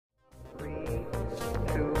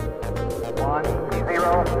1,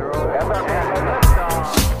 0, 0, and liftoff.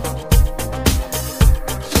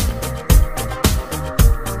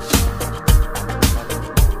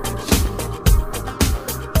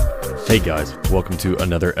 Hey guys, welcome to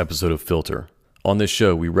another episode of Filter. On this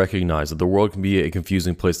show, we recognize that the world can be a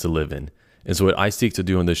confusing place to live in. And so what I seek to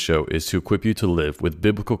do on this show is to equip you to live with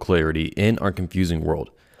biblical clarity in our confusing world,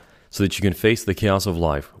 so that you can face the chaos of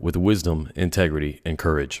life with wisdom, integrity, and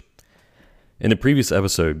courage. In the previous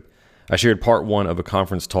episode, I shared part one of a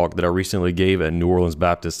conference talk that I recently gave at New Orleans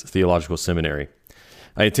Baptist Theological Seminary.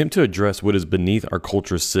 I attempt to address what is beneath our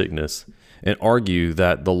culture's sickness and argue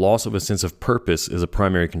that the loss of a sense of purpose is a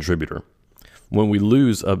primary contributor. When we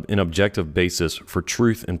lose an objective basis for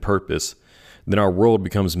truth and purpose, then our world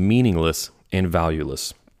becomes meaningless and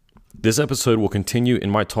valueless. This episode will continue in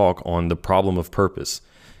my talk on the problem of purpose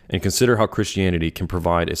and consider how Christianity can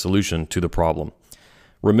provide a solution to the problem.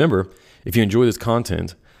 Remember, if you enjoy this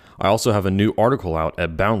content, I also have a new article out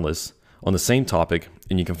at Boundless on the same topic,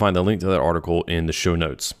 and you can find the link to that article in the show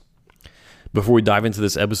notes. Before we dive into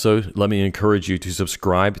this episode, let me encourage you to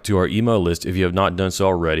subscribe to our email list if you have not done so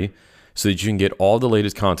already, so that you can get all the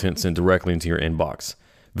latest content sent directly into your inbox.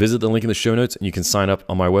 Visit the link in the show notes and you can sign up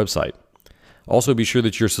on my website. Also, be sure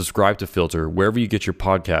that you're subscribed to Filter wherever you get your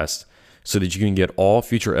podcasts so that you can get all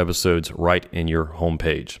future episodes right in your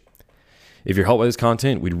homepage. If you're helped by this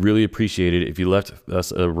content, we'd really appreciate it if you left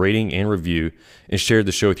us a rating and review and shared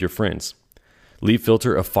the show with your friends. Leave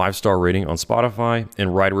Filter a 5-star rating on Spotify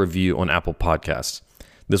and write a review on Apple Podcasts.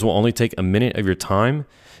 This will only take a minute of your time,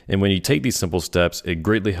 and when you take these simple steps, it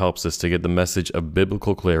greatly helps us to get the message of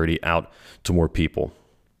biblical clarity out to more people.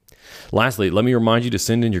 Lastly, let me remind you to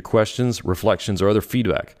send in your questions, reflections, or other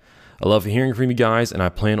feedback. I love hearing from you guys, and I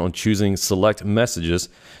plan on choosing select messages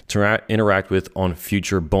to interact with on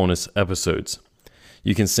future bonus episodes.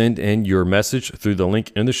 You can send in your message through the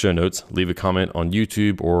link in the show notes, leave a comment on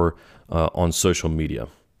YouTube or on social media.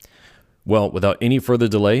 Well, without any further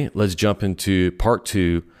delay, let's jump into part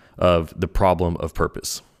two of the problem of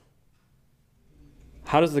purpose.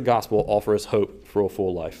 How does the gospel offer us hope for a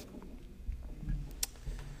full life?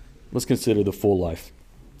 Let's consider the full life.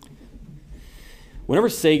 Whenever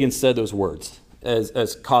Sagan said those words,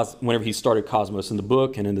 whenever he started Cosmos in the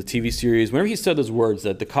book and in the TV series, whenever he said those words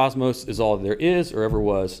that the cosmos is all there is or ever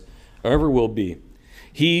was or ever will be,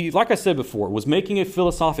 he, like I said before, was making a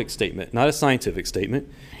philosophic statement, not a scientific statement.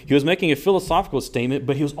 He was making a philosophical statement,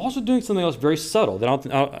 but he was also doing something else very subtle.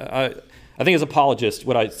 I think as apologist,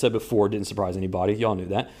 what I said before didn't surprise anybody. Y'all knew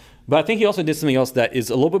that. But I think he also did something else that is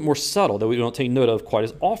a little bit more subtle that we don't take note of quite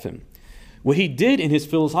as often. What he did in his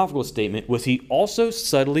philosophical statement was he also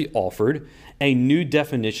subtly offered a new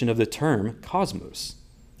definition of the term cosmos.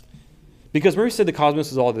 Because remember he said the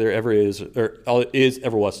cosmos is all there ever is, or is,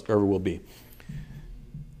 ever was, or ever will be.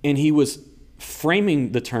 And he was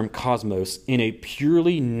framing the term cosmos in a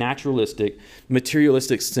purely naturalistic,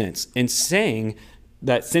 materialistic sense, and saying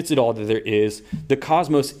that since it all that there is, the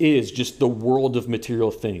cosmos is just the world of material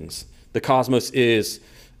things. The cosmos is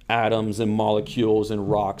atoms and molecules and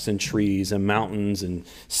rocks and trees and mountains and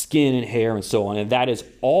skin and hair and so on. And that is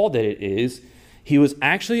all that it is. He was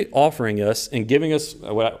actually offering us and giving us,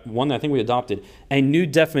 one that I think we adopted, a new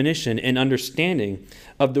definition and understanding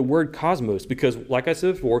of the word cosmos. Because like I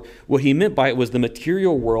said before, what he meant by it was the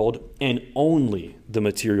material world and only the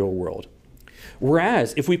material world.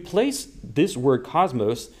 Whereas if we place this word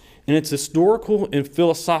cosmos in its historical and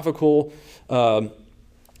philosophical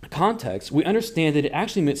context, we understand that it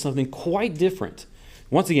actually meant something quite different.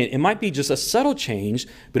 Once again, it might be just a subtle change,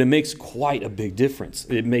 but it makes quite a big difference.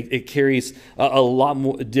 It carries a lot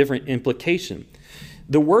more different implication.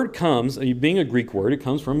 The word comes, being a Greek word, it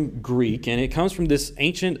comes from Greek, and it comes from this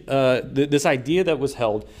ancient, this idea that was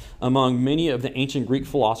held among many of the ancient Greek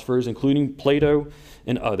philosophers, including Plato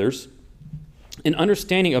and others, an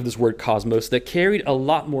understanding of this word cosmos that carried a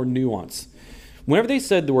lot more nuance. Whenever they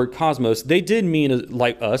said the word cosmos, they did mean,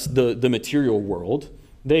 like us, the material world.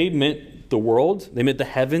 They meant the world. They meant the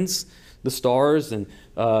heavens, the stars, and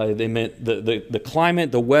they meant the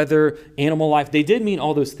climate, the weather, animal life. They did mean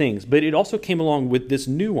all those things, but it also came along with this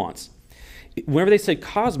nuance. Whenever they said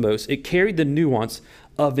cosmos, it carried the nuance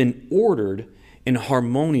of an ordered and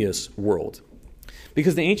harmonious world.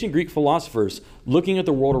 Because the ancient Greek philosophers, looking at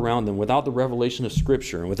the world around them without the revelation of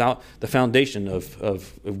Scripture and without the foundation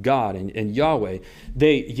of God and Yahweh,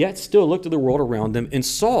 they yet still looked at the world around them and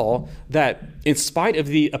saw that in spite of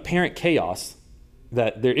the apparent chaos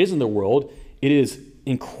that there is in the world, it is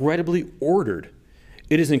incredibly ordered.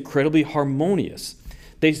 It is incredibly harmonious.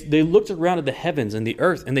 They looked around at the heavens and the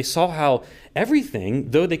earth, and they saw how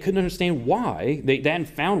everything, though they couldn't understand why, they hadn't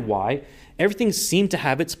found why, everything seemed to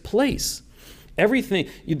have its place. Everything,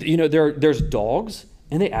 there's dogs,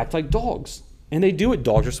 and they act like dogs. And they do what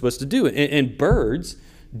dogs are supposed to do. And birds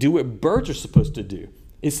do what birds are supposed to do.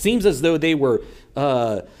 It seems as though they were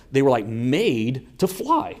like made to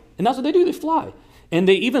fly. And that's what they do, they fly. And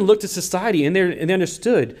they even looked at society, and they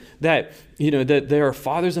understood that, that there are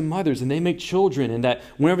fathers and mothers, and they make children, and that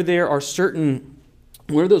whenever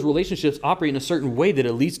those relationships operate in a certain way, that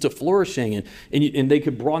it leads to flourishing, and they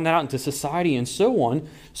could broaden that out into society and so on.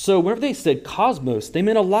 So whenever they said cosmos, they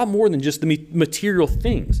meant a lot more than just the material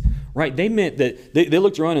things, right? They meant that they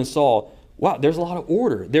looked around and saw, wow, there's a lot of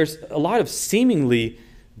order. There's a lot of seemingly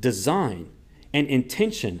design and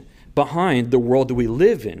intention behind the world that we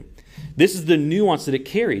live in. This is the nuance that it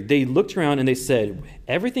carried. They looked around and they said,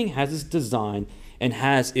 everything has its design and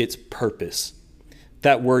has its purpose.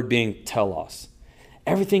 That word being telos.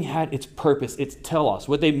 Everything had its purpose, its telos.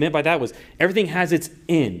 What they meant by that was everything has its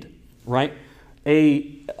end, right?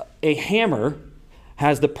 A hammer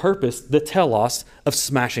has the purpose, the telos, of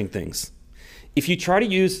smashing things. If you try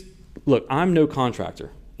to look, I'm no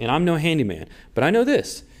contractor and I'm no handyman, but I know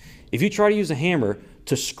this. If you try to use a hammer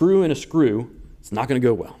to screw in a screw, it's not going to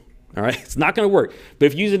go well. All right, it's not going to work. But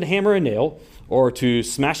if you use a hammer and nail, or to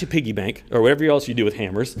smash a piggy bank, or whatever else you do with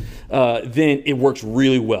hammers, then it works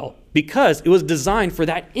really well because it was designed for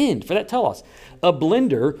that end, for that telos. A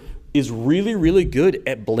blender is really, really good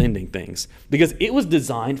at blending things because it was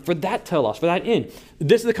designed for that telos, for that end.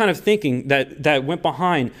 This is the kind of thinking that went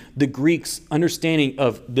behind the Greeks' understanding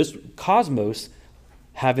of this cosmos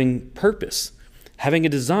having purpose, having a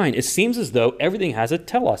design. It seems as though everything has a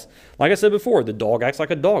telos. Like I said before, the dog acts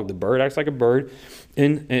like a dog, the bird acts like a bird,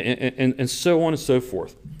 and so on and so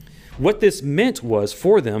forth. What this meant was,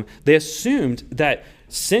 for them, they assumed that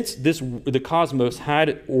since the cosmos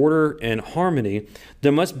had order and harmony,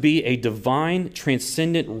 there must be a divine,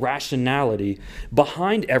 transcendent rationality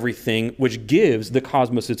behind everything which gives the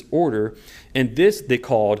cosmos its order, and this they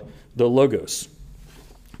called the Logos.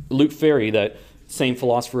 Luke Ferry, that same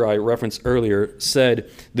philosopher I referenced earlier, said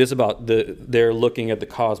this about their looking at the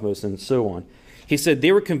cosmos and so on. He said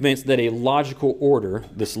they were convinced that a logical order,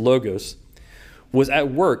 this Logos, was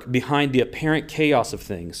at work behind the apparent chaos of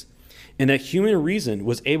things, and that human reason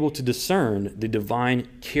was able to discern the divine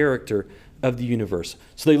character of the universe.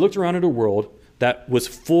 So they looked around at a world that was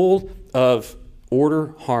full of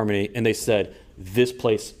order, harmony, and they said, this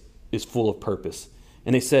place is full of purpose.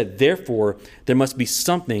 And they said, therefore, there must be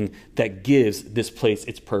something that gives this place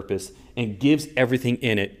its purpose and gives everything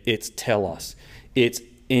in it its telos, its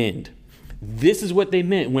end. This is what they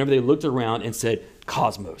meant whenever they looked around and said,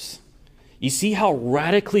 cosmos. You see how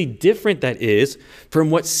radically different that is from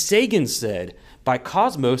what Sagan said by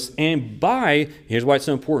cosmos and by, here's why it's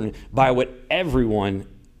so important, by what everyone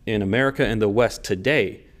in America and the West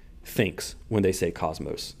today thinks when they say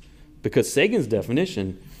cosmos. Because Sagan's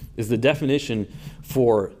definition is the definition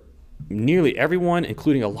for nearly everyone,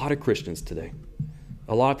 including a lot of Christians today.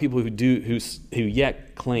 A lot of people who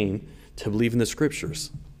yet claim to believe in the scriptures.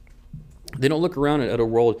 They don't look around at a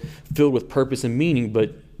world filled with purpose and meaning,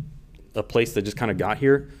 but a place that just kind of got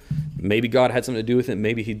here. Maybe God had something to do with it,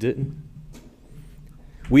 maybe he didn't.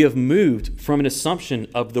 We have moved from an assumption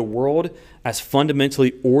of the world as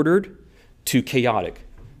fundamentally ordered to chaotic,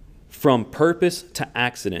 from purpose to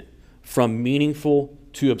accident, from meaningful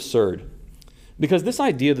to absurd. Because this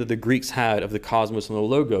idea that the Greeks had of the cosmos and the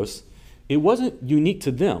Logos, it wasn't unique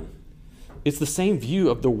to them. It's the same view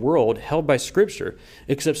of the world held by Scripture,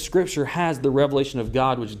 except Scripture has the revelation of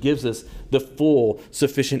God, which gives us the full,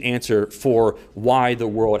 sufficient answer for why the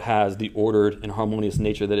world has the ordered and harmonious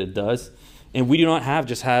nature that it does. And we do not have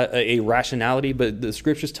just a rationality, but the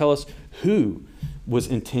Scriptures tell us who was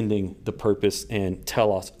intending the purpose and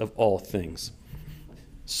telos of all things.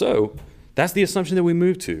 So that's the assumption that we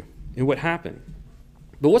move to and what happened.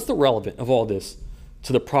 But what's the relevance of all this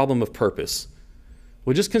to the problem of purpose?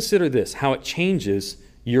 Well, just consider this, how it changes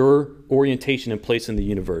your orientation and place in the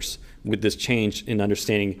universe with this change in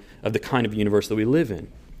understanding of the kind of universe that we live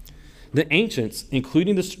in. The ancients,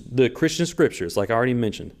 including the Christian scriptures, like I already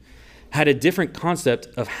mentioned, had a different concept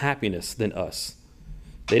of happiness than us.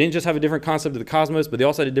 They didn't just have a different concept of the cosmos, but they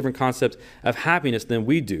also had a different concept of happiness than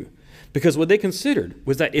we do. Because what they considered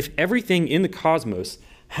was that if everything in the cosmos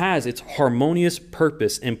has its harmonious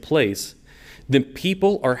purpose and place, then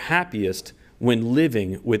people are happiest when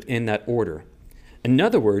living within that order. In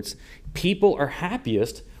other words, people are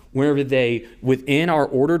happiest whenever they, within our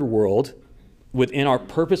ordered world, within our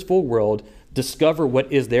purposeful world, discover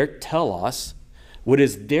what is their telos, what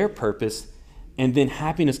is their purpose, and then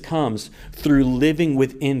happiness comes through living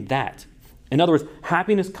within that. In other words,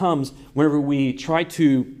 happiness comes whenever we try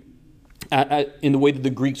to in the way that the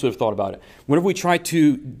Greeks would have thought about it. Whenever we try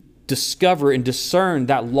to discover and discern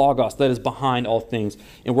that logos that is behind all things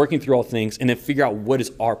and working through all things, and then figure out what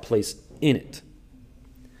is our place in it.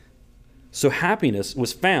 So happiness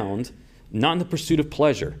was found not in the pursuit of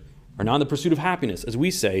pleasure, or not in the pursuit of happiness, as we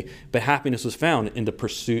say, but happiness was found in the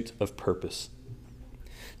pursuit of purpose.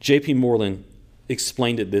 J.P. Moreland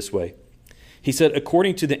explained it this way. He said,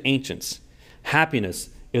 according to the ancients, happiness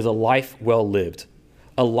is a life well lived,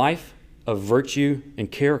 a life of virtue and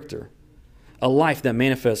character, a life that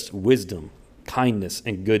manifests wisdom, kindness,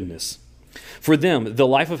 and goodness. For them, the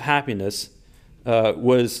life of happiness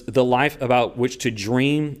was the life about which to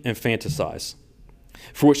dream and fantasize,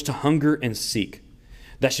 for which to hunger and seek,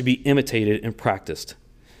 that should be imitated and practiced.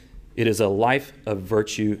 It is a life of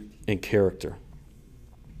virtue and character.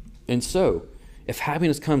 And so, if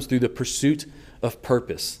happiness comes through the pursuit of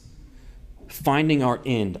purpose, finding our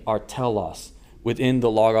end, our telos, within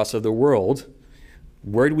the logos of the world,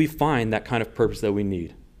 where do we find that kind of purpose that we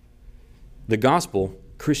need? The gospel,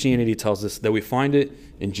 Christianity, tells us that we find it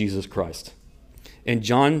in Jesus Christ. In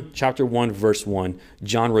John chapter 1, verse 1,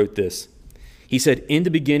 John wrote this. He said, in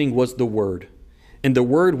the beginning was the Word, and the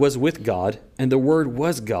Word was with God, and the Word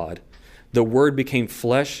was God. The Word became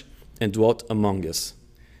flesh and dwelt among us.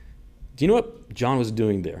 Do you know what John was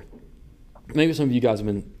doing there? Maybe some of you guys have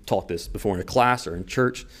been taught this before in a class or in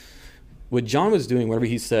church. What John was doing whenever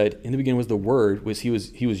he said, in the beginning was the Word, was he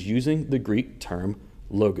was using the Greek term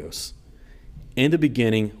logos. In the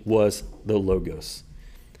beginning was the logos.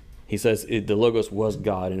 He says the logos was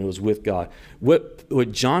God and it was with God.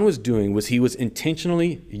 What John was doing was he was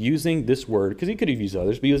intentionally using this word, because he could have used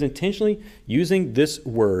others, but he was intentionally using this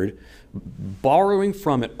word, borrowing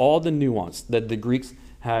from it all the nuance that the Greeks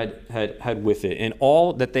had with it, and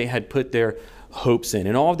all that they had put their hopes in,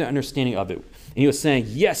 and all of their understanding of it. And he was saying,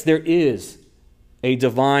 yes, there is a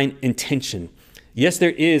divine intention. Yes,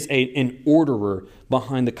 there is an orderer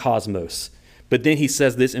behind the cosmos. But then he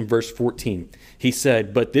says this in verse 14. He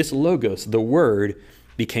said, but this logos, the Word,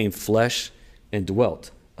 became flesh and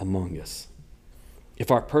dwelt among us.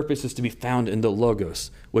 If our purpose is to be found in the logos,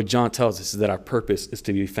 what John tells us is that our purpose is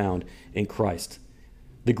to be found in Christ.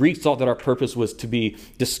 The Greeks thought that our purpose was to be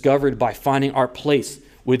discovered by finding our place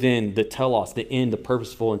within the telos, the end, the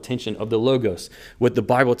purposeful intention of the logos. What the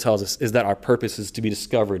Bible tells us is that our purpose is to be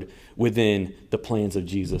discovered within the plans of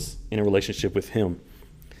Jesus in a relationship with Him.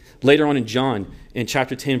 Later on in John, in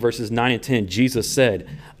chapter 10, verses 9 and 10, Jesus said,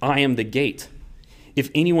 I am the gate.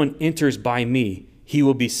 If anyone enters by me, he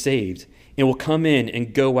will be saved and will come in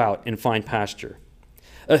and go out and find pasture.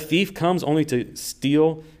 A thief comes only to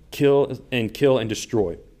steal, kill, and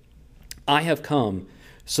destroy. I have come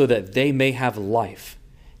so that they may have life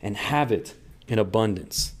and have it in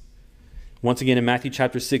abundance. Once again, in Matthew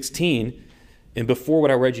chapter 16, and before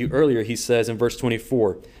what I read you earlier, he says in verse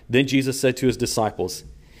 24, then Jesus said to his disciples,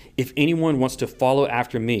 if anyone wants to follow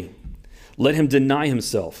after me, let him deny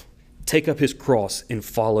himself, take up his cross, and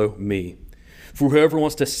follow me. For whoever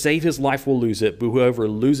wants to save his life will lose it, but whoever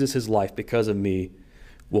loses his life because of me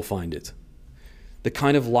will find it. The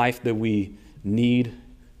kind of life that we need,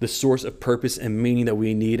 the source of purpose and meaning that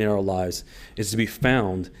we need in our lives, is to be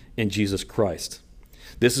found in Jesus Christ.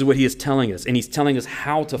 This is what he is telling us, and he's telling us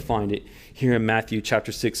how to find it here in Matthew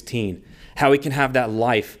chapter 16, how we can have that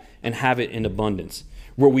life and have it in abundance,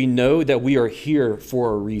 where we know that we are here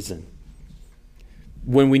for a reason.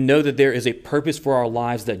 When we know that there is a purpose for our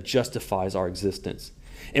lives that justifies our existence.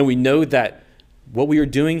 And we know that what we are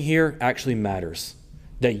doing here actually matters.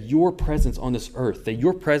 That your presence on this earth, that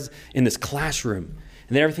your presence in this classroom,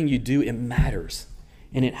 and that everything you do, it matters.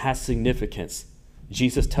 And it has significance.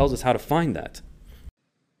 Jesus tells us how to find that.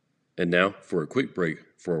 And now for a quick break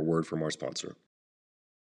for a word from our sponsor.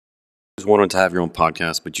 Just wanted to have your own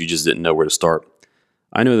podcast, but you just didn't know where to start.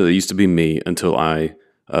 I know that it used to be me until I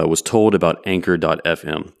was told about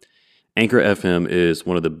Anchor.fm. Anchor FM is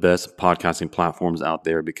one of the best podcasting platforms out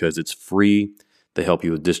there because it's free. They help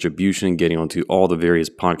you with distribution, getting onto all the various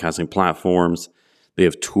podcasting platforms. They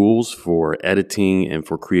have tools for editing and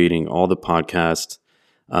for creating all the podcasts.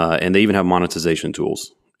 And they even have monetization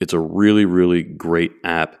tools. It's a really, really great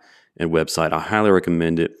app and website. I highly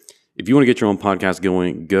recommend it. If you want to get your own podcast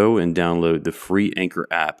going, go and download the free Anchor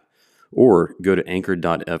app or go to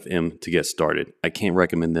Anchor.fm to get started. I can't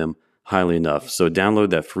recommend them highly enough. So download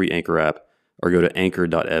that free Anchor app or go to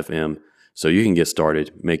Anchor.fm so you can get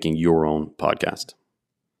started making your own podcast.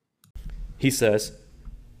 He says,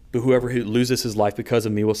 but whoever who loses his life because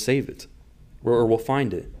of me will save it or will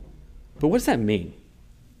find it. But what does that mean?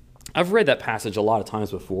 I've read that passage a lot of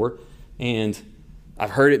times before, and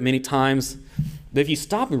I've heard it many times. But if you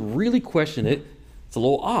stop and really question it, It's a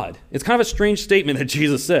little odd. It's kind of a strange statement that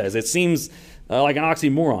Jesus says. It seems like an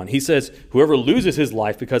oxymoron. He says, whoever loses his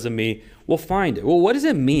life because of me will find it. Well, what does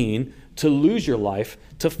it mean to lose your life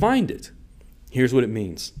to find it? Here's what it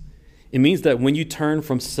means. It means that when you turn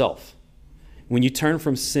from self, when you turn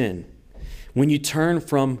from sin, when you turn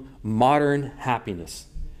from modern happiness,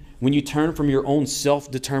 when you turn from your own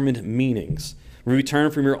self-determined meanings, when you turn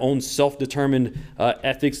from your own self-determined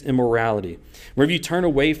ethics and morality, whenever you turn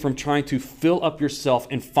away from trying to fill up yourself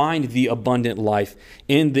and find the abundant life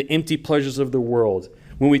in the empty pleasures of the world,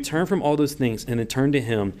 when we turn from all those things and then turn to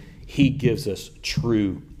him, he gives us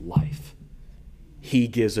true life. He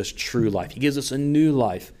gives us true life. He gives us a new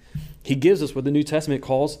life. He gives us what the New Testament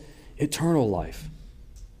calls eternal life.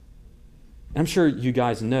 I'm sure you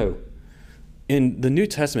guys know, in the New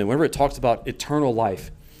Testament, whenever it talks about eternal life,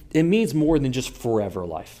 it means more than just forever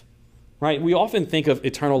life, right? We often think of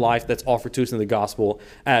eternal life that's offered to us in the gospel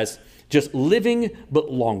as just living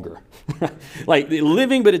but longer. Like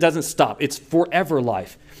living but it doesn't stop. It's forever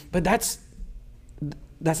life. But that's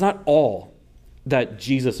not all that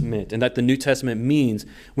Jesus meant and that the New Testament means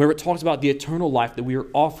whenever it talks about the eternal life that we are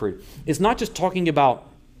offered. It's not just talking about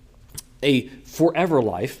a forever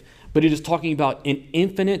life, but it is talking about an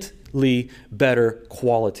infinitely better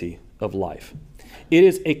quality of life. It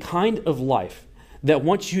is a kind of life that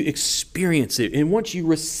once you experience it and once you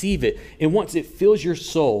receive it and once it fills your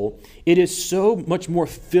soul, it is so much more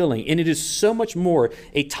filling and it is so much more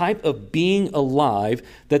a type of being alive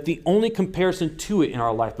that the only comparison to it in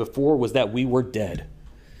our life before was that we were dead.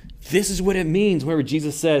 This is what it means whenever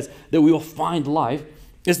Jesus says that we will find life.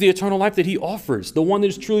 It's the eternal life that he offers, the one that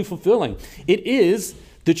is truly fulfilling. It is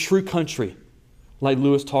the true country, like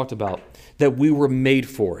Lewis talked about, that we were made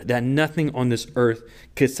for, that nothing on this earth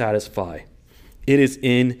could satisfy. It is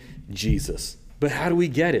in Jesus. But how do we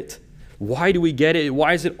get it? Why do we get it?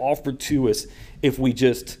 Why is it offered to us if we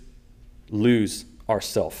just lose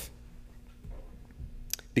ourself?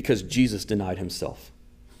 Because Jesus denied himself.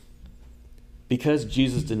 Because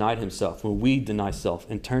Jesus denied himself, when we deny self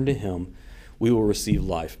and turn to him, we will receive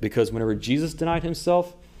life. Because whenever Jesus denied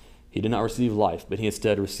himself, he did not receive life, but he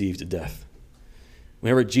instead received death.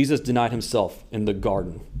 Whenever Jesus denied himself in the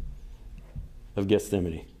Garden of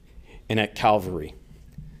Gethsemane and at Calvary,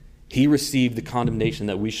 he received the condemnation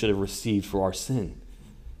that we should have received for our sin.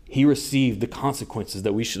 He received the consequences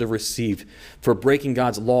that we should have received for breaking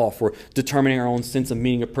God's law, for determining our own sense of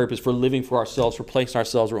meaning and purpose, for living for ourselves, for placing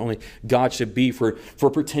ourselves where only God should be, for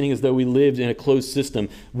pretending as though we lived in a closed system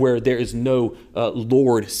where there is no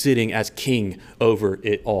Lord sitting as king over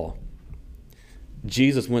it all.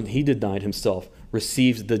 Jesus, when he denied himself,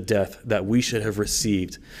 received the death that we should have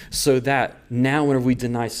received, so that now whenever we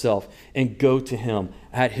deny self and go to him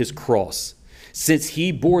at his cross, since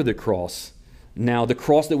he bore the cross, now the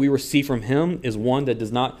cross that we receive from him is one that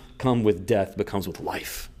does not come with death, but comes with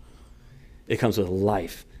life. It comes with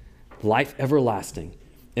life, life everlasting,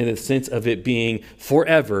 in the sense of it being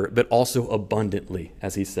forever, but also abundantly,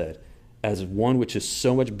 as he said, as one which is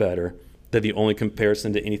so much better that the only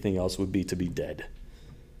comparison to anything else would be to be dead.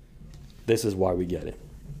 This is why we get it.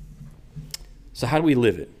 So how do we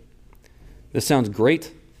live it? This sounds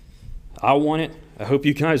great. I want it. I hope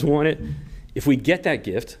you guys want it. If we get that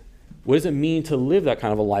gift, what does it mean to live that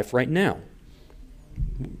kind of a life right now?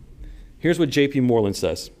 Here's what J.P. Moreland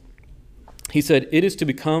says. He said, it is to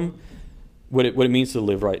become what it means to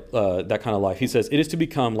live that kind of life. He says, it is to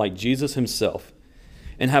become like Jesus himself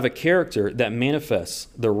and have a character that manifests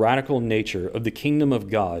the radical nature of the kingdom of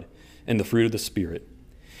God and the fruit of the Spirit.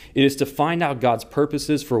 It is to find out God's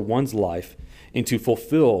purposes for one's life and to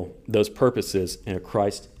fulfill those purposes in a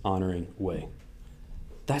Christ-honoring way.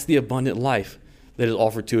 That's the abundant life that is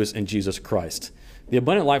offered to us in Jesus Christ. The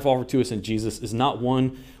abundant life offered to us in Jesus is not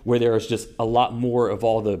one where there is just a lot more of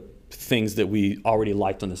all the things that we already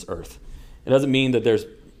liked on this earth. It doesn't mean that there's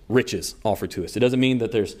riches offered to us. It doesn't mean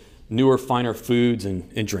that there's newer, finer foods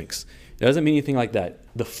and drinks. It doesn't mean anything like that.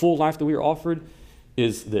 The full life that we are offered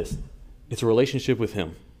is this. It's a relationship with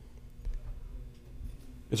him.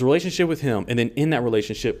 It's a relationship with him, and then in that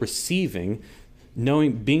relationship, receiving,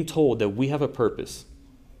 knowing, being told that we have a purpose,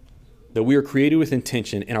 that we are created with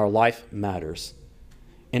intention, and our life matters.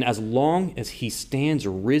 And as long as he stands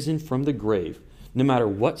risen from the grave, no matter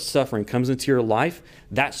what suffering comes into your life,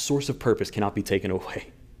 that source of purpose cannot be taken away.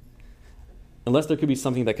 Unless there could be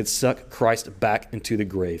something that could suck Christ back into the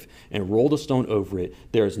grave and roll the stone over it,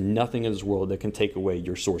 there is nothing in this world that can take away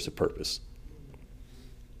your source of purpose.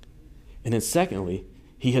 And then secondly,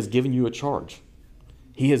 he has given you a charge.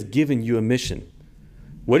 He has given you a mission.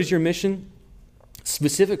 What is your mission?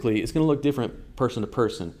 Specifically, it's going to look different person to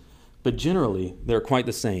person, but generally, they're quite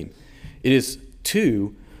the same. It is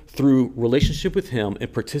Two, through relationship with him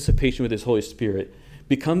and participation with his Holy Spirit,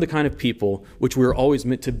 become the kind of people which we're always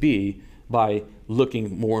meant to be by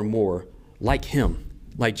looking more and more like him,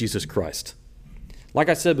 like Jesus Christ. Like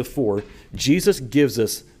I said before, Jesus gives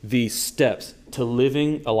us these steps to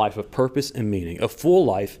living a life of purpose and meaning, a full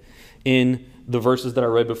life in the verses that I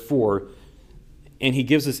read before. And he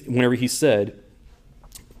gives us, whenever he said,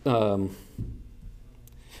 it's on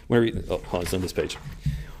this page.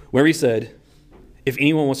 Whenever he said, if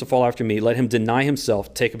anyone wants to follow after me, let him deny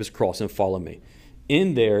himself, take up his cross, and follow me.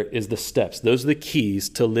 In there is the steps. Those are the keys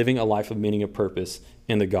to living a life of meaning and purpose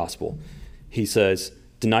in the gospel. He says,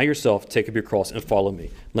 deny yourself, take up your cross, and follow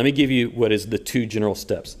me. Let me give you what is the two general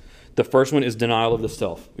steps. The first one is denial of the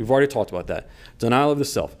self. We've already talked about that. Denial of the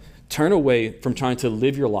self. Turn away from trying to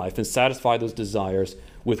live your life and satisfy those desires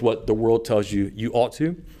with what the world tells you you ought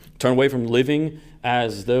to. Turn away from living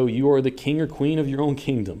as though you are the king or queen of your own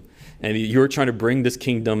kingdom, and you're trying to bring this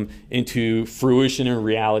kingdom into fruition and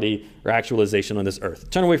reality or actualization on this earth.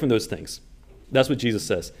 Turn away from those things. That's what Jesus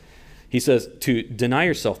says. He says to deny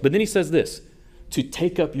yourself. But then he says this, to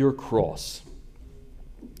take up your cross.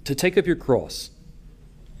 To take up your cross.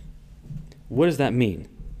 What does that mean?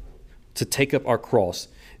 To take up our cross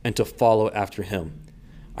and to follow after him.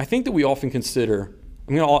 I think that we often consider,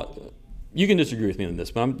 you can disagree with me on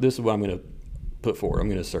this, but this is what I'm going to put forward. I'm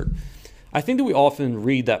going to assert. I think that we often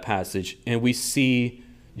read that passage and we see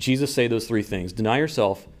Jesus say those three things: deny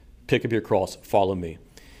yourself, pick up your cross, follow me.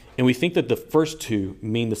 And we think that the first two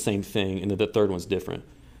mean the same thing and that the third one's different.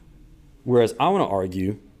 Whereas I want to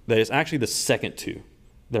argue that it's actually the second two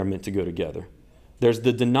that are meant to go together. There's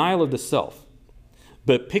the denial of the self.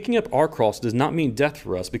 But picking up our cross does not mean death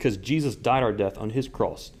for us, because Jesus died our death on his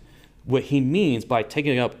cross. What he means by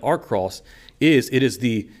taking up our cross is it is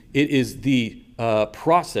the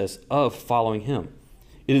process of following him.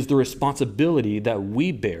 It is the responsibility that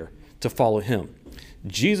we bear to follow him.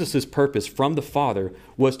 Jesus' purpose from the Father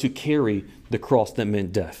was to carry the cross that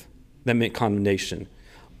meant death, that meant condemnation.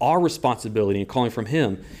 Our responsibility in calling from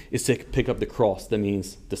him is to pick up the cross that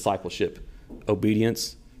means discipleship,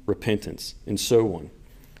 obedience, repentance, and so on.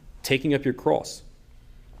 Taking up your cross.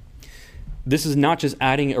 This is not just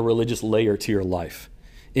adding a religious layer to your life.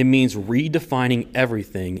 It means redefining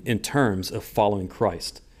everything in terms of following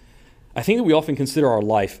Christ. I think that we often consider our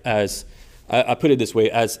life as, I put it this way,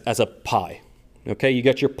 as a pie. Okay, you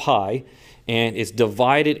got your pie, and it's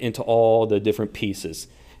divided into all the different pieces.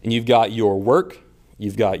 And you've got your work,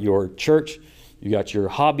 you've got your church, you've got your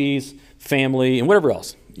hobbies, family, and whatever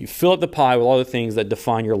else. You fill up the pie with all the things that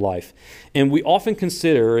define your life. And we often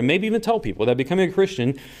consider, and maybe even tell people, that becoming a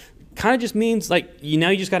Christian kind of just means like, you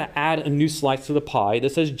just got to add a new slice to the pie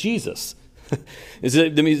that says Jesus.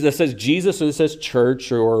 That says Jesus, or that says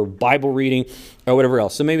church or Bible reading or whatever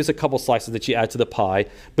else. So maybe it's a couple slices that you add to the pie,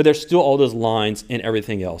 but there's still all those lines and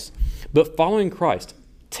everything else. But following Christ,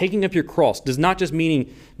 taking up your cross, does not just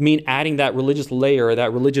mean adding that religious layer or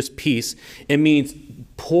that religious piece. It means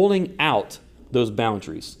pulling out those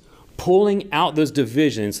boundaries, pulling out those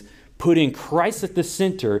divisions, putting Christ at the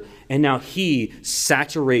center, and now he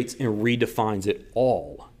saturates and redefines it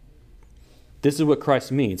all. This is what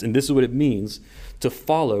Christ means, and this is what it means to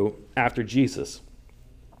follow after Jesus.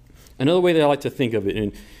 Another way that I like to think of it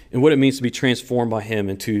and what it means to be transformed by him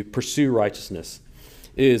and to pursue righteousness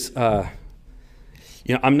is,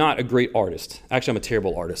 I'm not a great artist. Actually, I'm a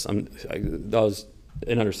terrible artist. That was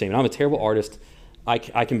an understatement. I'm a terrible artist. I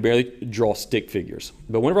can barely draw stick figures.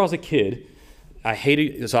 But whenever I was a kid, I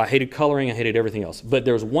hated coloring, I hated everything else. But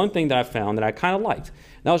there was one thing that I found that I kind of liked,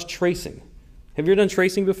 and that was tracing. Have you ever done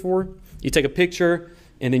tracing before? You take a picture,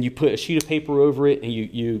 and then you put a sheet of paper over it, and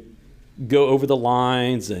you go over the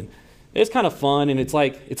lines, and it's kind of fun, and it's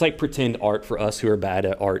like pretend art for us who are bad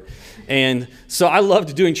at art. And so I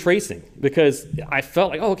loved doing tracing because I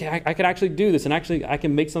felt like, I could actually do this, and actually I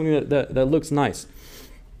can make something that looks nice.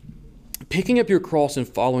 Picking up your cross and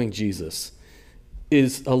following Jesus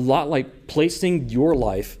is a lot like placing your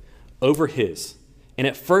life over his. And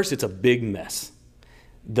at first, it's a big mess.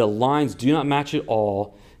 The lines do not match at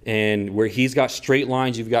all. And where he's got straight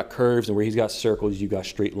lines, you've got curves. And where he's got circles, you've got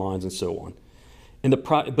straight lines and so on.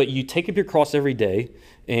 But you take up your cross every day,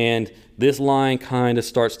 and this line kind of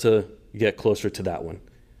starts to get closer to that one.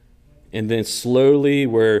 And then slowly,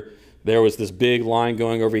 where there was this big line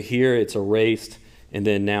going over here, it's erased. And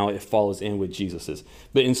then now it follows in with Jesus's.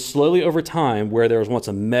 But slowly over time, where there was once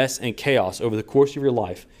a mess and chaos over the course of your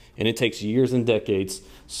life, and it takes years and decades,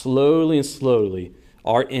 slowly and slowly,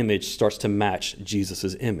 our image starts to match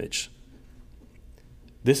Jesus's image.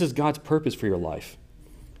 This is God's purpose for your life.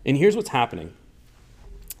 And here's what's happening.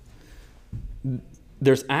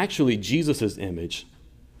 there's actually Jesus's image,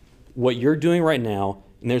 what you're doing right now,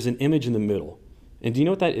 and there's an image in the middle. And do you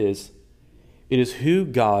know what that is? It is who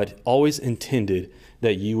God always intended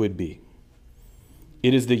that you would be.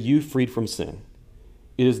 It is the you freed from sin.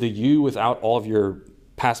 It is the you without all of your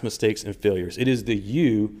past mistakes and failures. It is the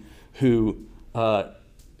you who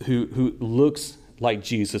looks like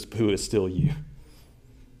Jesus, who is still you,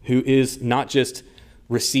 who is not just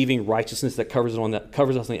receiving righteousness that covers us on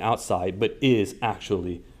the outside, but is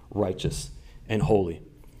actually righteous and holy.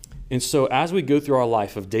 And so as we go through our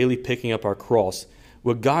life of daily picking up our cross,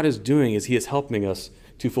 what God is doing is he is helping us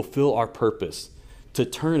to fulfill our purpose, to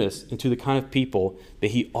turn us into the kind of people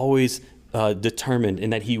that he always determined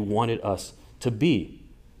and that he wanted us to be,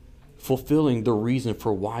 fulfilling the reason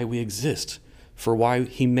for why we exist, for why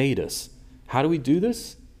he made us. How do we do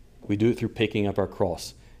this? We do it through picking up our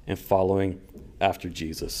cross and following after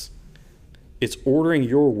Jesus. It's ordering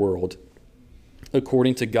your world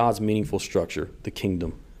according to God's meaningful structure, the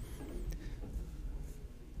kingdom.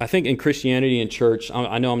 I think in Christianity and church,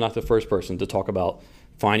 I know I'm not the first person to talk about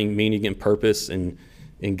finding meaning and purpose in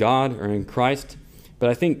God or in Christ, but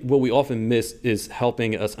I think what we often miss is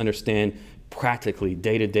helping us understand practically,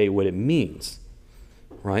 day to day, what it means,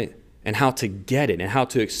 right? And how to get it and how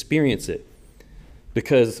to experience it.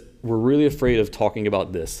 Because we're really afraid of talking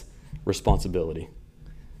about this, responsibility.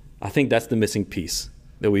 I think that's the missing piece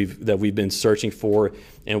that we've been searching for,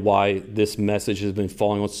 and why this message has been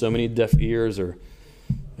falling on so many deaf ears, or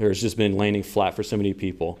it's just been landing flat for so many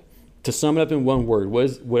people. To sum it up in one word,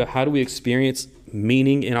 how do we experience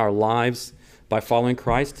meaning in our lives by following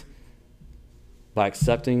Christ? By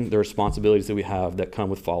accepting the responsibilities that we have that come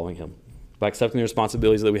with following him. By accepting the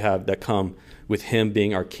responsibilities that we have that come with him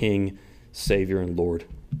being our King, Savior, and Lord.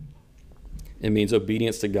 It means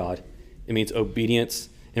obedience to God. It means obedience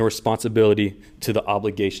and responsibility to the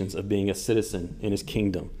obligations of being a citizen in his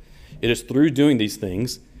kingdom. It is through doing these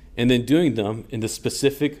things and then doing them in the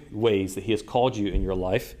specific ways that he has called you in your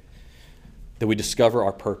life that we discover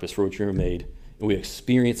our purpose for which we were made, and we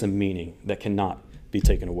experience a meaning that cannot be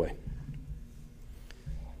taken away.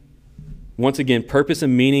 Once again, purpose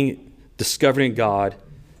and meaning discovered in God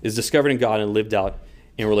and lived out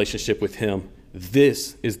in relationship with him.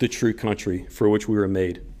 This is the true country for which we were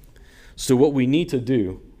made. So what we need to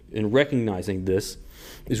do in recognizing this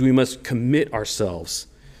is we must commit ourselves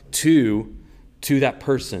to that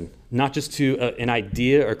person, not just to an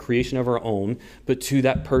idea or creation of our own, but to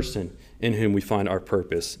that person in whom we find our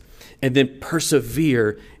purpose. And then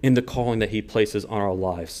persevere in the calling that he places on our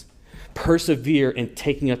lives. Persevere in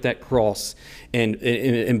taking up that cross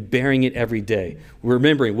and bearing it every day.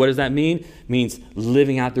 Remembering, what does that mean? It means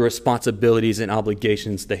living out the responsibilities and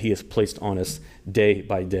obligations that he has placed on us day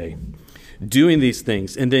by day. Doing these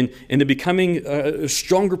things and then becoming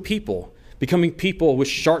stronger people, becoming people with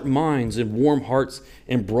sharp minds and warm hearts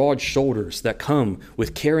and broad shoulders that come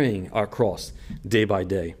with carrying our cross day by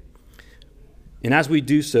day. And as we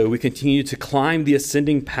do so, we continue to climb the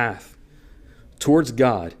ascending path towards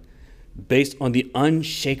God based on the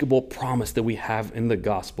unshakable promise that we have in the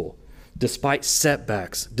gospel. Despite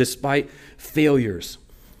setbacks, despite failures,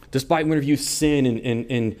 despite whenever you sin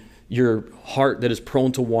and your heart that is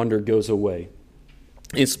prone to wander goes away.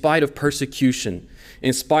 In spite of persecution,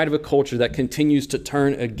 in spite of a culture that continues to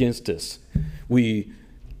turn against us, we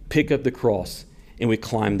pick up the cross and we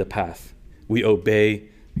climb the path. We obey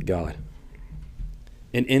God.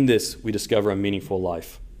 And in this, we discover a meaningful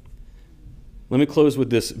life. Let me close with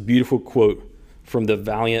this beautiful quote from the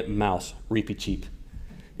valiant mouse, Reepicheep,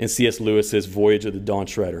 in C.S. Lewis's Voyage of the Dawn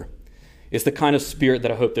Treader. It's the kind of spirit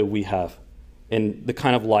that I hope that we have, and the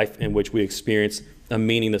kind of life in which we experience a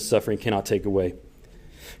meaning that suffering cannot take away.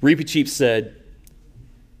 Reepicheep said,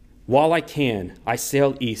 "While I can, I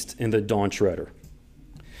sail east in the Dawn Treader.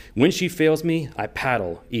 When she fails me, I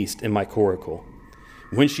paddle east in my coracle.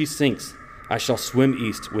 When she sinks, I shall swim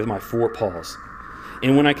east with my 4 paws.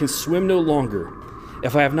 And when I can swim no longer,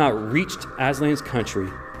 if I have not reached Aslan's country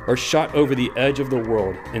or shot over the edge of the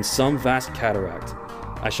world in some vast cataract,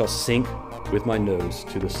 I shall sink with my nose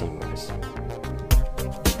to the sunrise."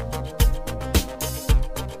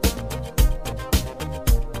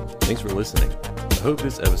 Thanks for listening. I hope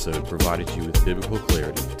this episode provided you with biblical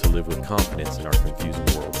clarity to live with confidence in our confusing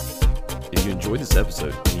world. If you enjoyed this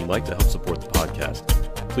episode and you'd like to help support the podcast,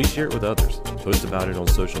 please share it with others, post about it on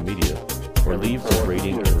social media, or leave a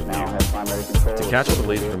rating and review. To catch up the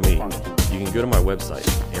latest from me, you can go to my website,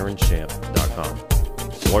 aaronchamp.com.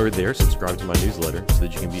 While you're there, subscribe to my newsletter so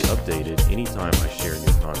that you can be updated anytime I share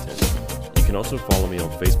new content. You can also follow me on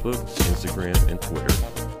Facebook, Instagram, and Twitter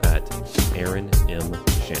at Aaron M.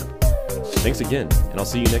 Champ. Thanks again, and I'll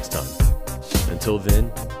see you next time. Until then,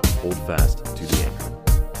 hold fast to the